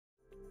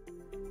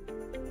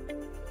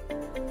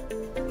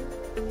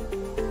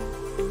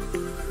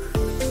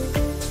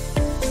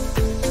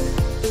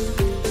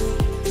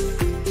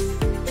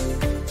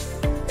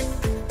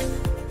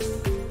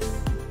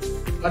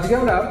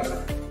আজকে আমরা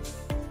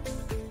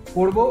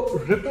পড়ব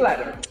ripple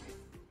Eder.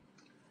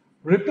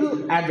 Ripple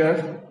Eder,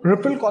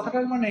 ripple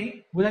কথাটার মানেই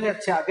বোঝা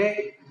যাচ্ছে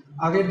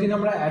আগের দিন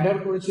আমরা অ্যাডার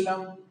করেছিলাম,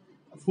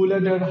 ফুল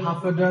অ্যাডার,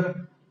 হাফ অ্যাডার,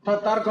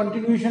 তার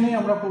কন্টিনিউশনেই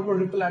আমরা পড়ব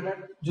রিপল অ্যাডার।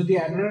 যদি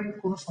অ্যাডারের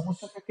কোনো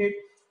সমস্যা থাকে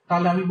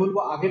তাহলে আমি বলবো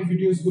আগের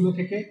ভিডিওস গুলো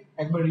থেকে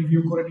একবার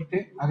রিভিউ করে নিতে,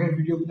 আগের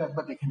ভিডিওগুলো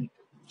একবার দেখে নিতে।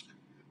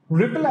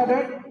 রিপল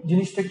অ্যাডার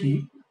জিনিসটা কি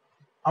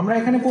আমরা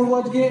এখানে পড়বো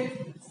আজকে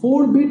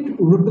 4-bit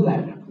ripple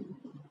Eder.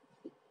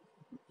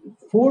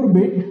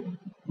 4-bit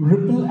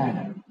ripple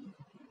Eder.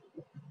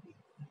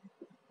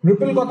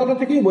 Ripple কথাটা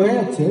থেকেই বোঝা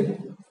যাচ্ছে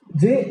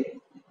যে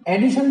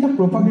অ্যাডিশনটা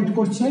প্রপাগেট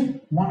করছে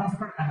ওয়ান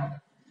আফটার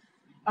অ্যানাদার।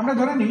 আমরা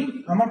ধরে নিই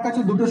আমার কাছে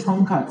দুটো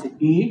সংখ্যা আছে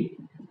a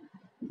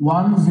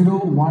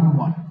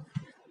 1011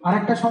 আর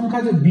একটা সংখ্যা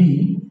আছে b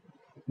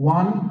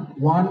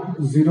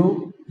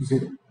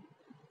 1100।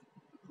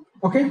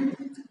 ওকে,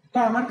 তো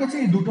আমার কাছে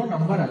এই দুটো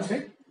নাম্বার আছে,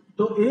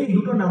 তো এই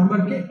দুটো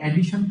নাম্বারকে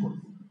অ্যাডিশন করব।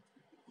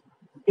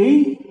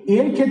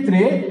 এর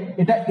ক্ষেত্রে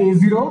এটা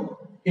a0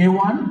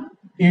 a1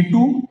 a2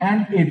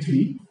 and a3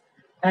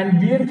 and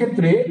b এর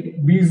ক্ষেত্রে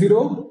b0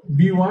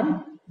 b1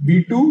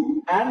 b2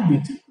 and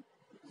b3।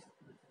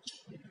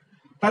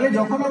 তাহলে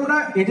যখন আমরা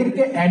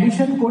এদেরকে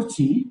অ্যাডিশন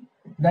করছি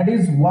দ্যাট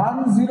ইজ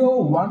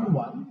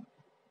 1011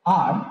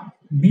 আর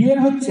b এর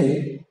হচ্ছে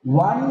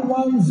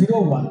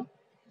 1101,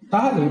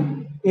 তাহলে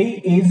এই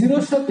a0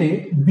 এর সাথে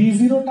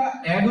b0 টা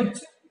অ্যাড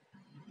হচ্ছে,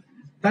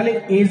 তাহলে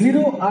a0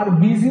 আর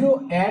b0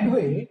 অ্যাড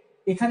হয়ে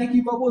এখানে কি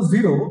পাবো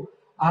 0,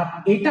 আর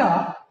এটা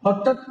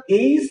অর্থাৎ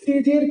এই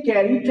স্টেজের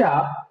ক্যারিটা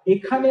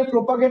এখানে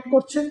প্রপাগেট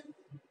করছে,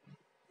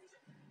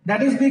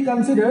 that is be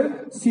consider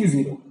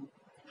c0।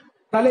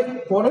 তাহলে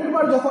পরের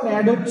বার যখন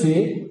অ্যাড হচ্ছে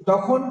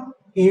তখন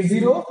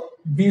a0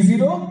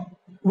 b0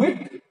 উইথ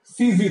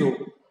c0,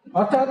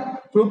 অর্থাৎ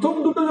প্রথম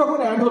দুটো যখন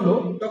অ্যাড হলো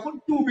তখন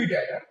 2-bit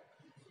অ্যাডার,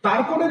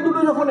 তারপরে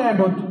দুটো যখন অ্যাড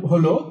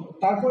হলো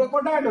তারপরে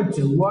কটা অ্যাড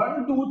হচ্ছে 1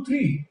 2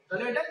 3,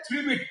 তাহলে এটা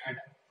 3-bit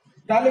অ্যাডার।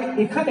 তাহলে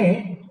এখানে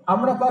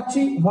আমরা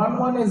পাচ্ছি 1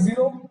 1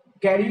 0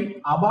 ক্যারি,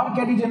 আবার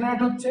ক্যারি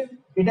জেনারেট হচ্ছে,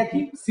 এটা কি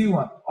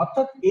c1,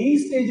 অর্থাৎ এই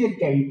স্টেজের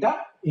ক্যারিটা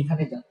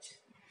এখানে যাচ্ছে।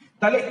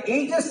 তাহলে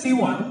এই যে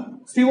c1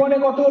 এ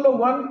কত হলো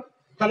 1,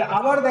 তাহলে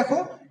আবার দেখো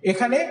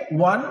এখানে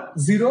 1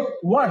 0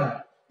 1,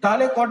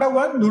 তাহলে কটা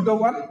 1 দুটো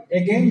 1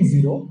 এগেইন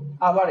 0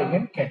 আবার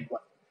এগেইন ক্যারি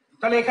 1,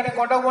 তাহলে এখানে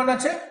কটা 1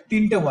 আছে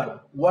তিনটে 1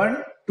 1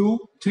 2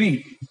 3,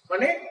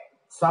 মানে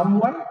সাম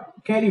 1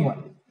 ক্যারি 1।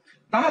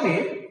 তাহলে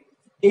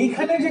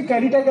এইখানে যে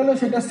ক্যারিটা গেল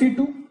সেটা c2,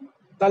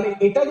 তাহলে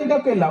এটা যেটা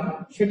পেলাম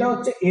সেটা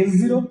হচ্ছে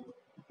s0,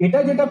 এটা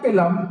যেটা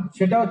পেলাম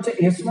সেটা হচ্ছে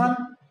s1,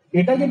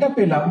 এটা যেটা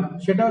পেলাম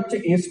সেটা হচ্ছে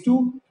s2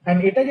 এন্ড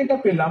এটা যেটা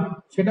পেলাম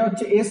সেটা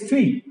হচ্ছে s3,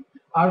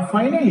 আর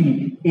ফাইনালি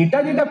এটা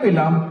যেটা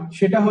পেলাম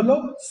সেটা হলো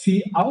c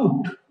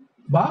আউট,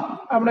 বা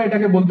আমরা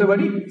এটাকে বলতে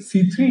পারি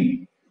c3।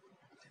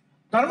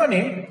 তার মানে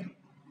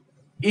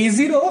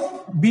a0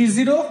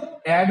 b0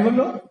 অ্যাড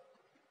হলো,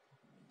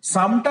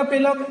 সামটা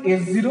পেলাম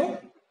s0,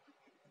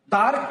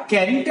 তার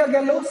ক্যারিটা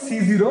গেল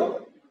c0,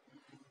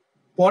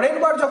 পরের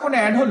বার যখন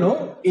অ্যাড হলো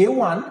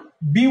a1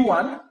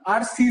 b1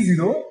 আর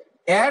c0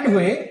 অ্যাড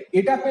হয়ে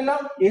এটা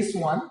পেলাম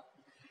s1,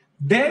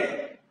 দেন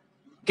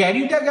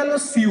ক্যারিটা গেল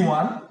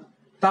c1,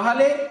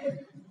 তাহলে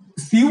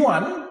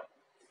c1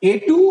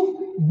 a2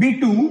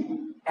 b2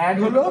 অ্যাড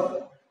হলো,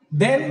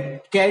 দেন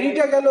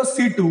ক্যারিটা গেল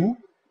c2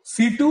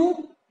 c2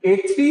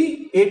 a3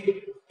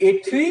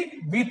 a3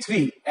 b3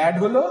 add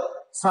হলো,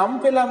 সাম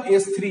পেলাম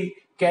s3,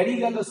 ক্যারি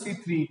গেল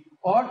c3,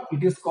 or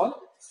it is called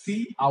c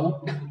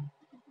out।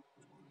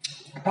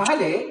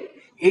 তাহলে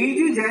এই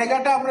যে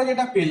জায়গাটা আমরা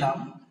যেটা পেলাম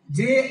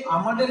যে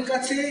আমাদের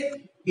কাছে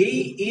এই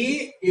a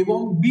এবং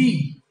b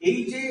এই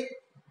যে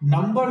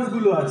নাম্বারস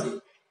গুলো আছে,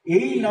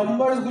 এই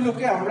নাম্বারস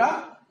গুলোকে আমরা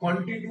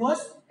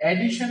কন্টিনিউয়াস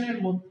অ্যাডিশনের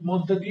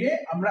মধ্যে দিয়ে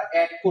আমরা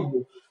অ্যাড করব।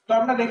 তো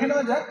আমরা দেখে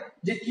নেওয়া যাক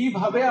যে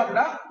কিভাবে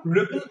আমরা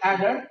রিপল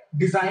অ্যাডার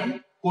ডিজাইন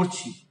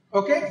করছি।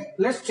 ওকে,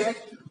 let's check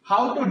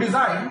how to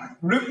design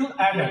ripple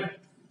Eder.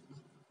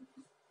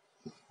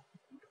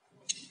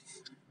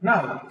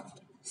 Now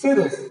see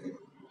this,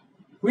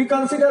 we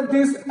consider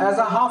this as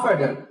a half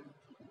adder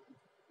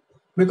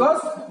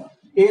because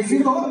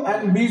a0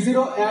 and b0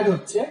 add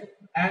হচ্ছে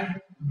and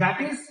that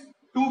is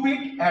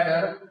 2-bit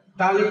adder।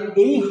 তাহলে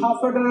এই হাফ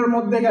অ্যাডার এর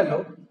মধ্যে গেল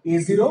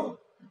a0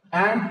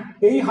 and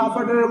এই half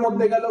Eder এর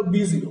মধ্যে গেল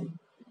b0,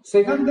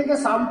 সেখান থেকে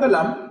সাম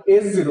পেলাম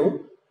s0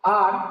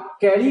 আর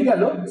ক্যারি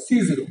গেল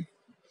c0।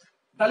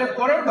 তাহলে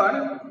পরের বার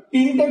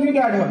তিনটে বিট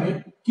অ্যাড হবে,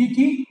 কি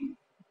কি,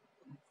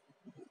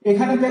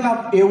 এখানে পেলাম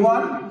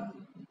a1,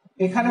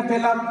 এখানে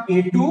পেলাম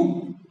a2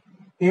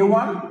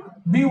 a1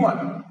 b1,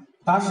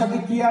 তার সাথে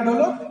কি অ্যাড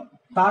হলো,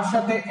 তার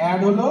সাথে অ্যাড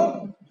হলো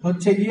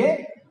হচ্ছে গিয়ে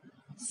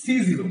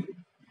c0,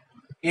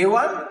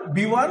 a1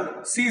 b1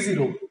 c0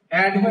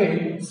 add হয়ে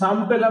সাম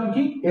পেলাম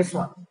কি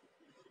s1।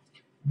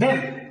 দেন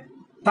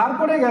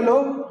তারপরে গেল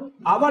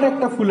আবার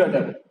একটা ফুল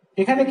অ্যাডার,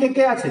 এখানে কে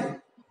কে আছে,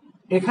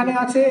 এখানে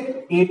আছে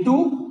a2,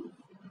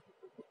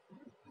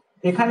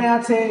 এখানে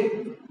আছে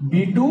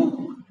b2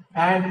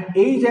 এন্ড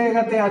এই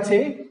জায়গাতে আছে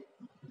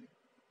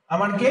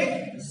আমার কে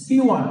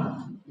c1,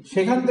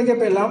 সেখান থেকে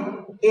পেলাম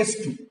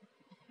s2।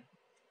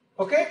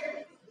 ওকে,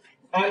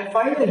 এন্ড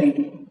ফাইনালি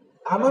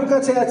আমার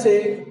কাছে আছে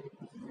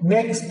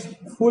নেক্সট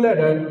ফুল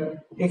অ্যাডার,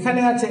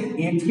 এখানে আছে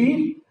A3,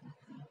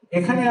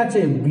 এখানে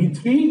আছে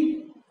B3,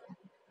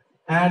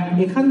 এন্ড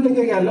এখান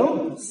থেকে গেল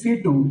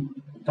C2,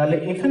 তাহলে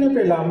এখানে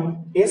পেলাম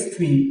S3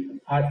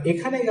 আর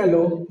এখানে গেল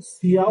C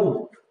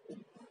out।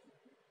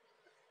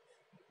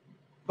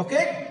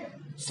 Okay,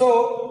 so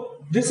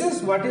this is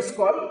what is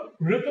called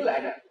ripple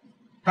Eder.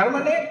 তার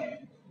মানে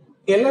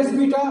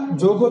এলএসবি টা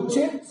যোগ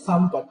হচ্ছে,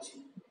 সাম পাচ্ছি।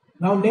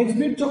 নাও নেক্সট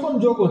বিট যখন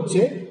যোগ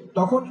হচ্ছে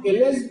তখন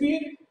এলএসবি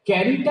এর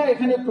ক্যারিটা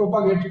এখানে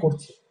প্রপাগেট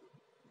করছে,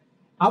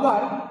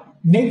 আবার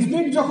নেক্সট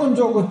বিট যখন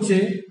যোগ হচ্ছে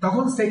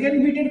তখন সেকেন্ড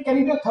বিটের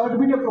ক্যারিটা থার্ড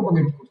বিটে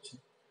প্রপাগেট করছে,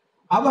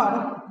 আবার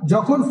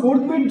যখন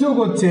ফোর্থ বিট যোগ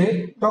হচ্ছে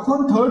তখন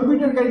থার্ড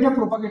বিটের ক্যারিটা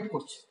প্রপাগেট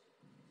করছে।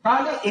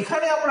 তাহলে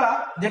এখানে আমরা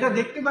যেটা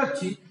দেখতে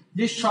পাচ্ছি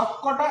যে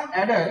সবকটা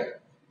অ্যাডার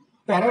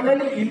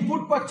প্যারালালি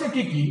ইনপুট পাচ্ছে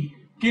ঠিকই,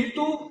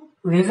 কিন্তু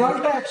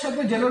রেজাল্টটা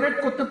একসাথে জেনারেট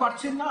করতে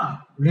পারছে না।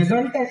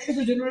 রেজাল্টটা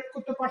একসাথে জেনারেট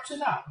করতে পারছে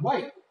না,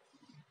 ওয়াই?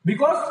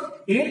 বিকজ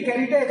এর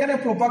ক্যারিটা এখানে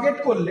প্রপাগেট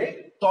করলে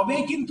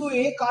তবেই কিন্তু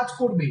এ কাজ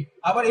করবে,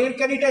 আবার এর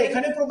ক্যারিটা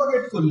এখানে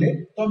প্রপাগেট করলে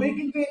তবেই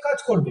কিন্তু এ কাজ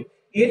করবে,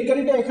 এর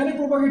ক্যারিটা এখানে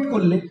প্রপাগেট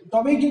করলে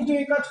তবেই কিন্তু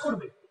এ কাজ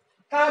করবে।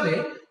 তাহলে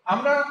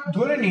আমরা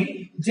ধরে নিই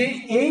যে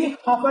এই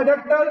হাফ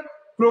অ্যাডারটার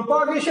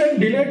প্রপাগেশন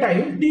ডিলে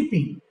টাইম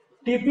টিপি,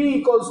 টিপি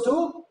equals to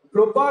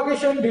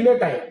propagation delay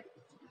time.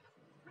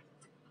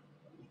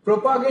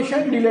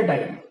 Propagation delay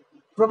time,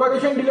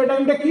 propagation delay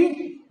টাইমটা কি?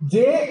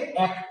 যে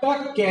একটা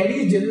ক্যারি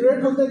জেনারেট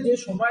হতে যে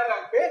সময়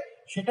লাগবে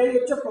সেটাই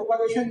হচ্ছে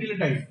প্রপাগেশন ডিলে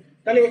টাইম।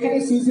 তাহলে এখানে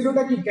C0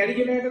 টা কি? ক্যারি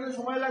জেনারেট হতে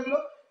সময় লাগলো,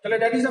 তাহলে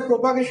that is a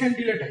propagation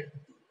delay time,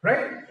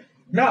 right?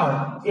 নাও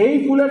এই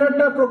ফুল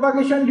অ্যাডারটার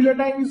propagation delay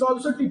time is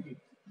also টিপি,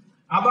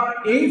 আবার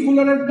এই ফুল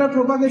অ্যাডারটার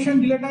propagation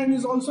delay time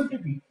is also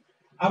টিপি,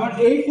 আবার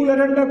এই ফুল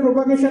অ্যাডারটার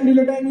propagation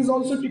delay time is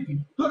also টিপি,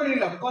 ধরে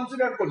নিলাম,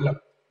 কনসিডার করলাম,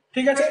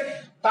 ঠিক আছে?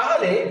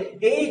 তাহলে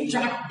এই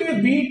চারটে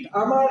বিট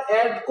আমার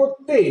অ্যাড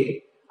করতে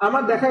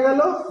আমার দেখা গেল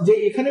যে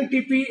এখানে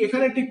টিপি,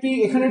 এখানে টিপি,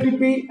 এখানে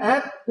টিপি,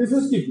 এন্ড দিস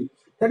ইজ টিপি,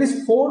 that is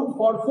 4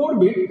 for 4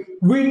 bit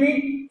we need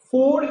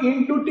 4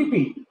 into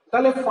টিপি।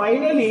 তাহলে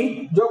ফাইনালি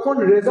যখন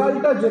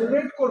রেজাল্টটা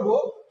জেনারেট করব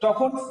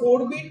তখন 4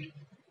 বিট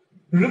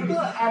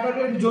রিপল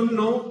অ্যাডারের জন্য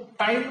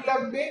টাইম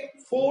লাগবে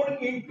 4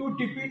 ইনটু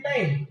টিপি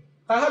টাইম।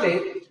 তাহলে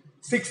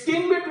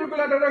 16 বিট রিপল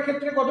অ্যাডারের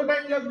ক্ষেত্রে কত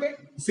টাইম লাগবে?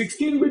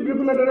 16 বিট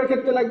রিপল অ্যাডারের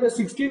ক্ষেত্রে লাগবে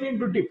 16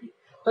 ইনটু টিপি।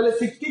 তাহলে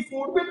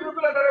 64 বিট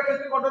রিপল অ্যাডারের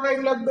ক্ষেত্রে কত টাইম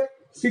লাগবে?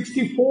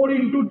 64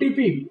 ইনটু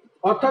টিপি,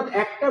 অর্থাৎ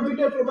একটা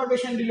বিটের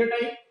প্রপাগেশন ডিলে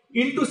টাইম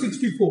ইনটু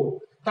 64।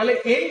 তাহলে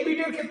n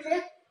বিটের ক্ষেত্রে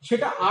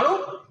সেটা আরো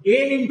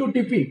n ইনটু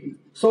টিপি।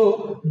 So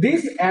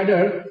this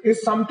Eder is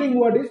something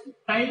what is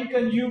time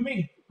consuming.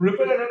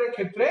 Ripple অ্যাডারের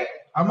ক্ষেত্রে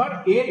আমার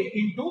n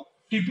ইনটু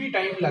টিপি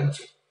টাইম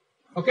লাগছে।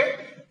 ওকে,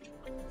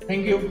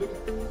 থ্যাংক ইউ।